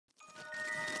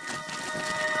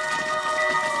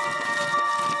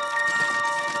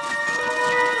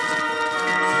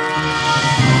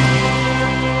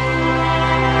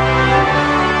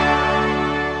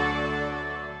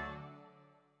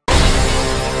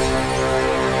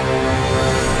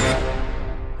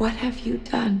What have you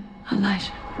done,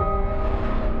 Elijah?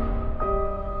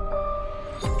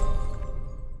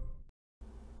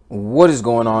 What is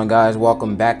going on, guys?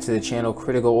 Welcome back to the channel.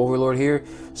 Critical Overlord here.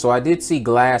 So I did see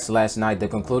Glass last night, the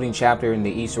concluding chapter in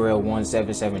the Israel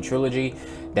 177 trilogy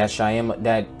that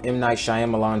M. Night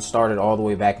Shyamalan started all the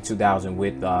way back in 2000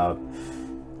 with the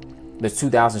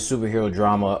 2000 superhero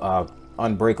drama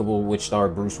Unbreakable, which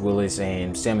starred Bruce Willis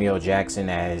and Samuel Jackson.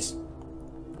 As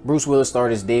Bruce Willis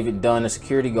starred as David Dunn, a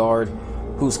security guard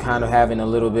who's kind of having a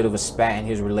little bit of a spat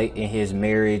in his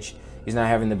marriage. He's not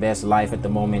having the best life at the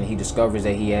moment. He discovers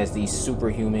that he has these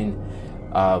superhuman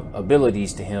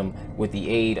abilities to him with the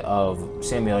aid of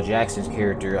Samuel Jackson's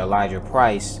character, Elijah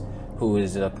Price, who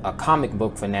is a comic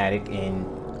book fanatic, and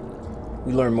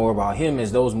we learn more about him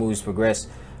as those movies progress.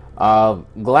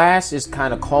 Glass is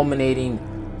kind of culminating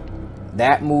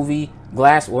that movie.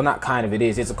 Glass, well, not kind of, it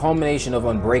is. It's a culmination of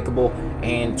Unbreakable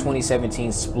and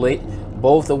 2017 Split,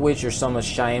 both of which are some of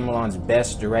Shyamalan's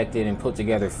best directed and put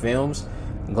together films.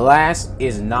 Glass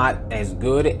is not as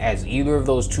good as either of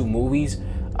those two movies,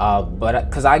 but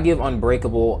because I give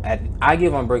Unbreakable an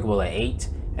 8,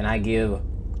 and I give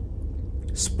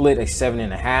Split a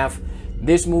 7.5.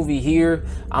 This movie here,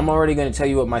 I'm already going to tell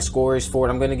you what my score is for it.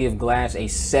 I'm going to give Glass a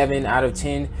 7 out of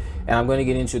 10, and I'm going to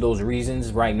get into those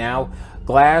reasons right now.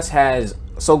 Glass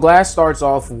starts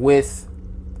off with,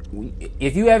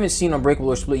 if you haven't seen Unbreakable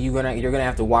or Split, you're gonna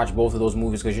have to watch both of those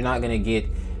movies, because you're not going to get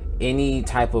any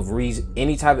type of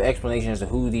explanation as to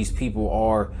who these people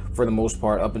are for the most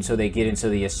part up until they get into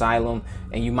the asylum,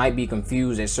 and you might be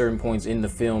confused at certain points in the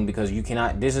film, because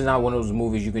this is not one of those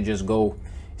movies you can just go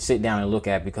sit down and look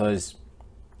at, because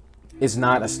it's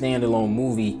not a standalone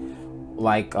movie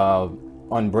like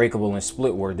Unbreakable and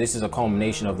Split were. This is a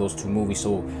culmination of those two movies,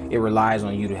 so it relies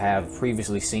on you to have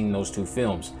previously seen those two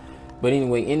films. But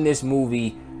anyway, in this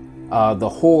movie, the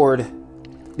Horde,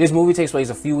 this movie takes place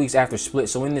a few weeks after Split.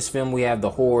 So in this film, we have the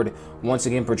Horde once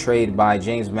again portrayed by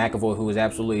James McAvoy, who is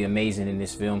absolutely amazing in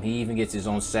this film. He even gets his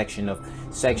own section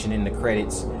in the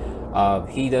credits.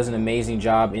 He does an amazing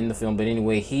job in the film. But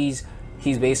anyway, he's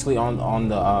basically on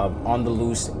the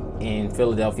loose in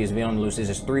Philadelphia. He's been on the loose. This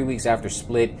is 3 weeks after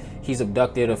Split. He's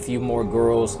abducted a few more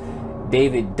girls.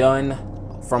 David Dunn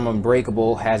from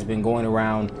Unbreakable has been going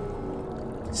around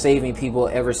saving people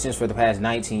ever since for the past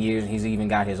 19 years. He's even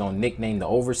got his own nickname, the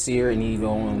Overseer, and he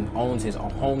even owns his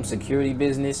home security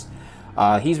business.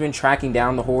 He's been tracking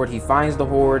down the Horde. He finds the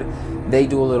Horde. They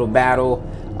do a little battle.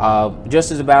 Just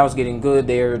as the battle's getting good,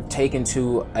 they're taken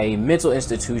to a mental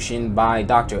institution by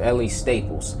Dr. Ellie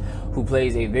Staples, who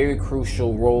plays a very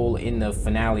crucial role in the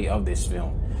finale of this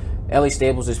film. Ellie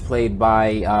Staples is played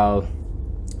by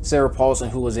Sarah Paulson,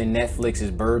 who was in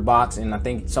Netflix's Bird Box, and I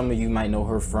think some of you might know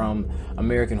her from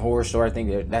American Horror Story.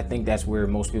 I think that's where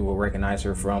most people will recognize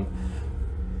her from.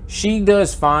 She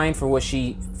does fine for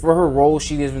her role.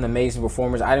 She gives an amazing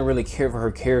performance. I didn't really care for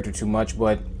her character too much,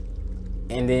 but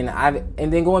and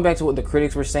then going back to what the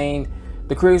critics were saying,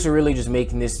 the critics are really just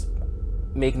making this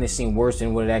seem worse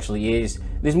than what it actually is.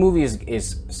 This movie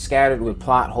is scattered with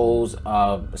plot holes.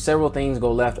 Several things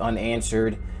go left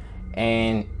unanswered,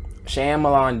 and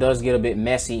Shyamalan does get a bit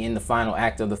messy in the final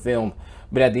act of the film.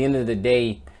 But at the end of the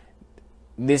day,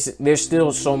 there's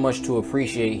still so much to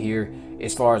appreciate here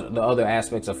as far as the other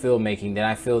aspects of filmmaking, that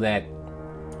I feel that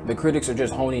the critics are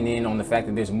just honing in on the fact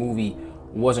that this movie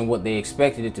wasn't what they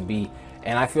expected it to be.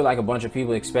 And I feel like a bunch of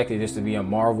people expected this to be a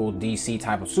Marvel DC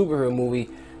type of superhero movie,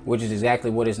 which is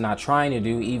exactly what it's not trying to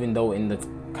do, even though in the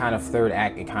kind of third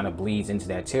act it kind of bleeds into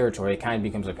that territory. It kind of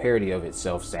becomes a parody of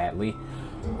itself, sadly.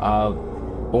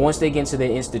 But once they get into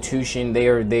the institution, they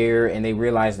are there, and they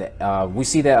realize that we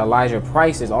see that Elijah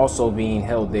Price is also being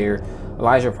held there.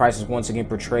 Elijah Price is once again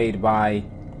portrayed by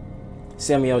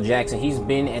Samuel Jackson. He's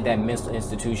been at that mental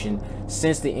institution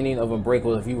since the ending of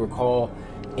Unbreakable. If you recall,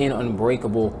 in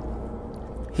Unbreakable,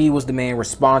 he was the man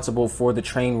responsible for the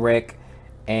train wreck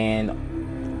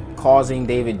and causing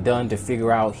David Dunn to figure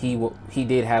out he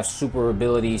did have super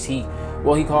abilities. He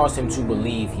caused him to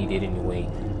believe he did anyway.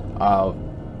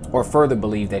 Or further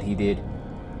believe that he did.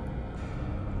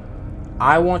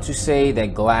 I want to say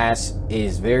that Glass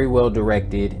is very well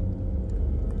directed.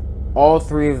 All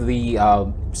three of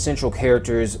the central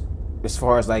characters, as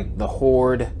far as like the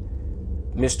Horde,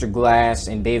 Mr. Glass,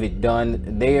 and David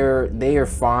Dunn, they are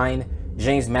fine.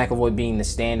 James McAvoy being the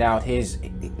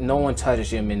standout. No one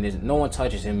touches him in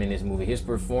this movie. His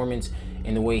performance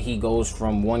and the way he goes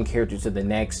from one character to the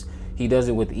next, he does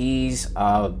it with ease.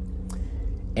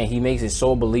 And he makes it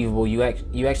so believable. You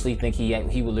actually think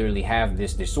he would literally have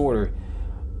this disorder.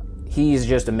 He is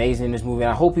just amazing in this movie,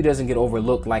 and I hope he doesn't get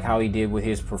overlooked like how he did with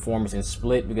his performance in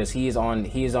Split, because he is on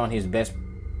his best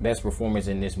best performers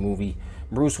in this movie.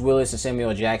 Bruce Willis and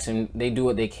Samuel Jackson, they do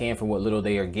what they can for what little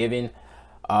they are given.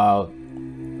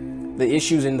 The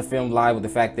issues in the film lie with the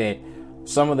fact that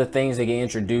some of the things that get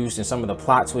introduced and some of the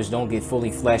plot twists don't get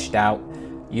fully fleshed out.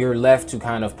 You're left to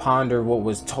kind of ponder what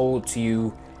was told to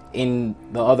you in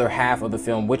the other half of the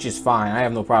film, which is fine. I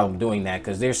have no problem doing that,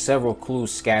 because there's several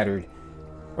clues scattered,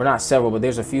 or not several, but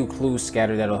there's a few clues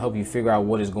scattered that'll help you figure out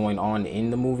what is going on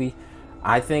in the movie.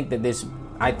 I think that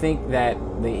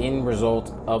the end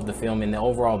result of the film and the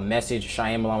overall message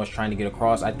Shyamalan was trying to get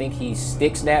across, I think he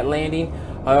sticks that landing.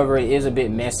 However, it is a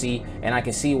bit messy, and I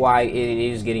can see why it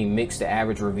is getting mixed to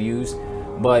average reviews.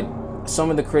 But some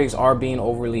of the critics are being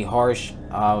overly harsh.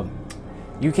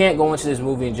 You can't go into this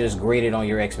movie and just grade it on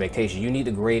your expectations. You need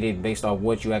to grade it based off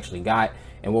what you actually got.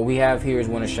 And what we have here is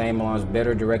one of Shyamalan's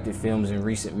better directed films in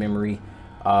recent memory.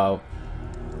 The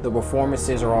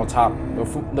performances are all top.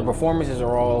 The performances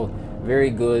are all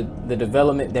very good. The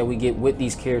development that we get with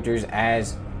these characters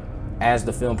as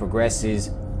the film progresses.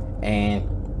 And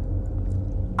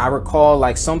I recall,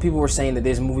 like, some people were saying that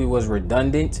this movie was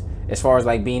redundant as far as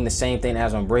like being the same thing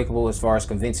as Unbreakable, as far as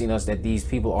convincing us that these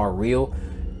people are real.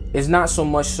 It's not so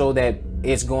much so that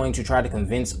it's going to try to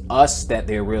convince us that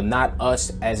they're real, not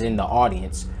us as in the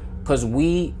audience, because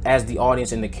we as the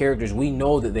audience and the characters, we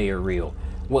know that they are real.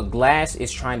 What Glass is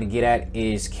trying to get at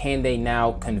is, can they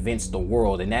now convince the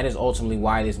world? And that is ultimately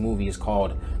why this movie is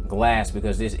called Glass,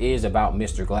 because this is about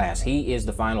Mr. Glass. He is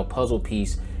the final puzzle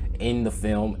piece in the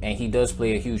film, and he does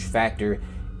play a huge factor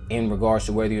in regards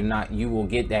to whether or not you will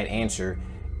get that answer,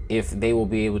 if they will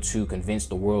be able to convince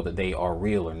the world that they are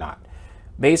real or not.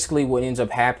 Basically, what ends up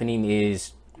happening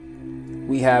is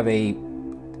we have a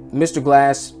Mr.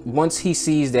 Glass, once he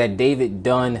sees that David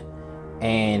Dunn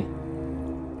and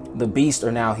the Beast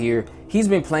are now here, he's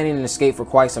been planning an escape for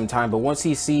quite some time, but once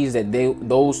he sees that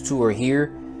those two are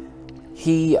here,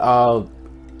 he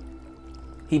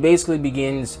basically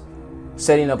begins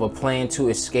setting up a plan to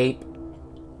escape.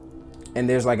 And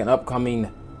there's like an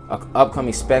upcoming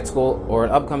spectacle or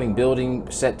an upcoming building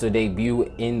set to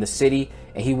debut in the city,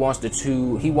 and he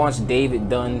wants David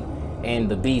Dunn and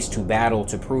the Beast to battle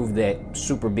to prove that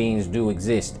super beings do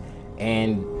exist.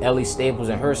 And Ellie Staples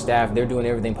and her staff, they're doing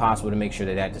everything possible to make sure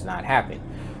that that does not happen.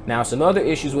 Now, some other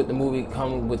issues with the movie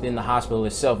come within the hospital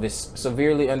itself. It's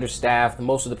severely understaffed.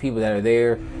 Most of the people that are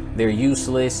there, they're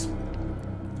useless.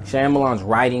 Shyamalan's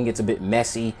writing gets a bit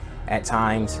messy at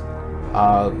times.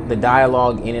 The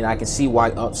dialogue in it, I can see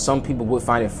why some people would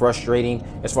find it frustrating,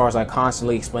 as far as like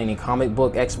constantly explaining comic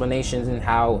book explanations and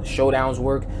how showdowns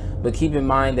work. But keep in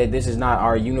mind that this is not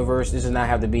our universe. This does not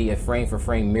have to be a frame for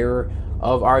frame mirror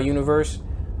of our universe.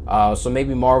 So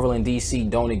maybe Marvel and DC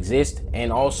don't exist.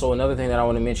 And also another thing that I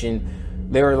want to mention,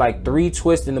 there are like 3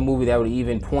 twists in the movie that would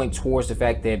even point towards the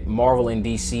fact that Marvel and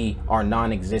DC are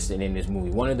non-existent in this movie.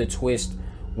 One of the twists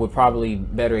would probably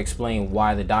better explain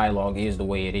why the dialogue is the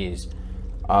way it is.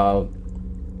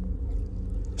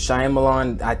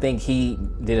 Shyamalan, I think he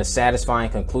did a satisfying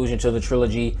conclusion to the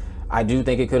trilogy. I do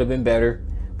think it could have been better,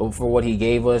 but for what he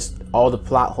gave us, all the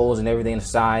plot holes and everything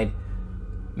aside,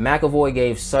 McAvoy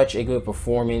gave such a good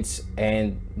performance,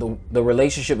 and the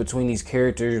relationship between these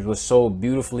characters was so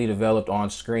beautifully developed on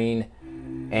screen.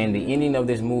 And the ending of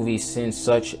this movie sends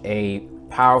such a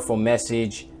powerful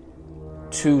message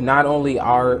to not only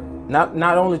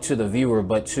to the viewer,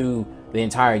 but to the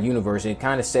entire universe. It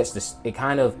kind of sets this, it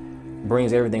kind of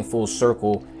brings everything full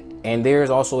circle. And there's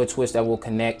also a twist that will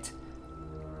connect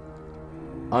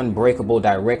Unbreakable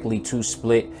directly to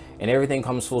Split, and everything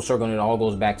comes full circle, and it all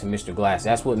goes back to Mr. Glass.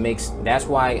 That's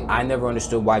why I never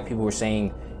understood why people were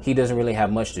saying he doesn't really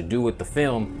have much to do with the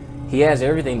film. He has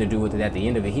everything to do with it at the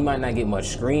end of it. He might not get much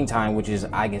screen time, which is,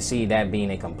 I can see that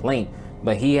being a complaint,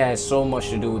 but he has so much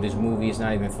to do with this movie, it's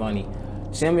not even funny.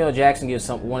 Samuel Jackson gives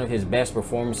one of his best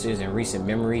performances in recent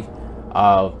memory.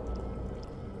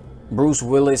 Bruce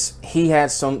Willis, he had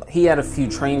a few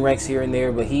train wrecks here and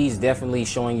there, but he's definitely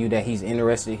showing you that he's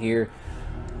interested here.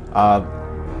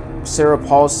 Sarah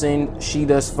Paulson, she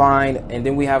does fine. And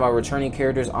then we have our returning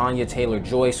characters, Anya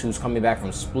Taylor-Joyce, who's coming back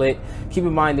from Split. Keep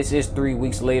in mind, this is 3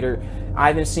 weeks later.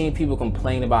 I've been seeing people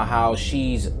complain about how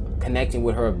she's connecting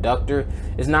with her abductor.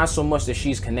 It's not so much that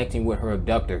she's connecting with her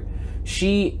abductor.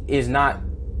 She is not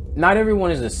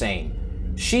everyone is the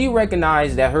same. She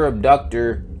recognized that her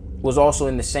abductor was also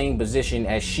in the same position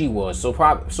as she was.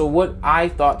 So what I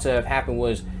thought to have happened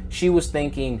was, she was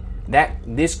thinking that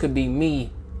this could be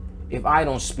me if I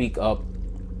don't speak up.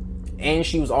 And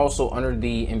she was also under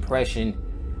the impression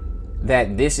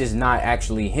that this is not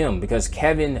actually him, because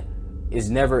Kevin is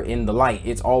never in the light.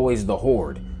 It's always the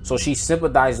Horde. So she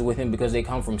sympathizes with him because they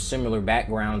come from similar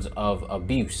backgrounds of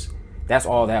abuse. That's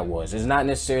all that was. It's not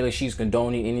necessarily she's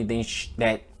condoning anything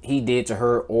that he did to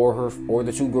her or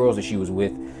the two girls that she was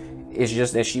with. It's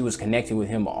just that she was connecting with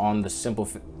him on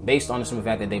the based on the simple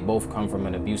fact that they both come from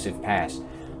an abusive past.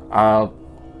 The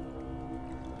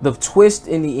twist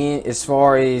in the end, as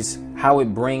far as how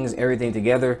it brings everything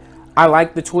together, I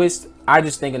like the twist. I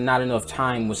just think not enough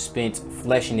time was spent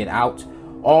fleshing it out.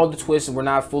 All the twists were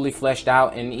not fully fleshed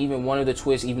out, and even one of the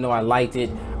twists, even though I liked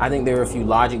it, I think there were a few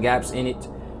logic gaps in it.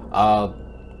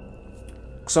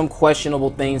 Some questionable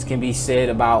things can be said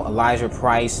about Elijah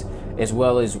Price, as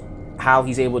well as how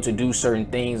he's able to do certain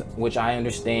things, which I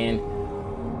understand.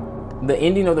 The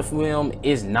ending of the film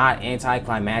is not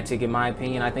anticlimactic, in my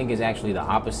opinion. I think it's actually the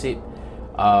opposite.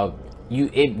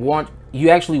 You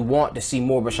actually want to see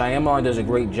more, but Shyamalan does a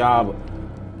great job.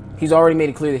 He's already made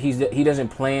it clear that he doesn't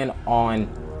plan on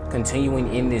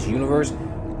continuing in this universe,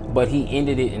 but he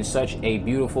ended it in such a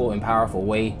beautiful and powerful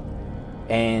way.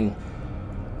 And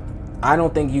I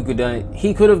don't think you could done it.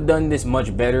 He could have done this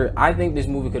much better. I think this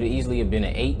movie could have easily have been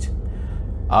an 8.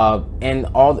 And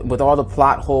with all the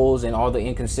plot holes and all the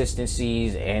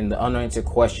inconsistencies and the unanswered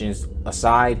questions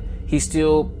aside, he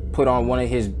still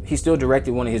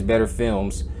directed one of his better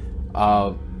films.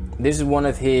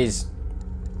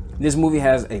 This movie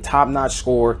has a top-notch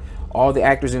score. All the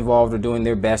actors involved are doing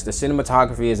their best. The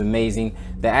cinematography is amazing.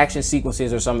 The action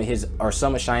sequences are some of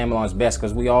Shyamalan's best,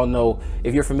 because we all know,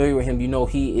 if you're familiar with him, you know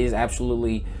he is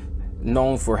absolutely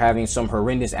known for having some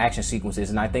horrendous action sequences,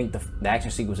 and I think the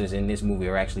action sequences in this movie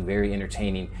are actually very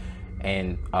entertaining,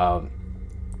 and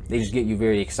they just get you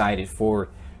very excited for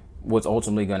what's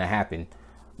ultimately going to happen.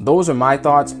 Those are my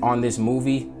thoughts on this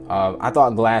movie. I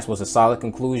thought Glass was a solid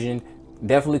conclusion.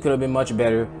 Definitely could have been much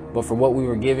better, but for what we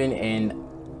were given and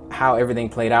how everything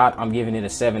played out, I'm giving it a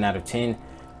 7 out of 10.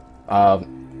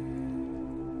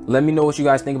 Let me know what you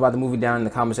guys think about the movie down in the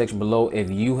comment section below. If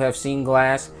you have seen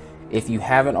Glass, if you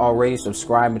haven't already,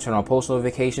 subscribe and turn on post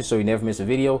notifications so you never miss a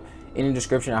video. In the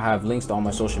description, I have links to all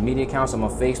my social media accounts. I'm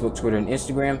on Facebook, Twitter, and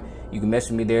Instagram. You can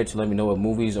message me there to let me know what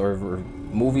movies or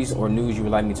news you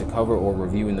would like me to cover or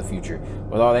review in the future.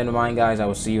 With all that in mind, guys, I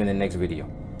will see you in the next video.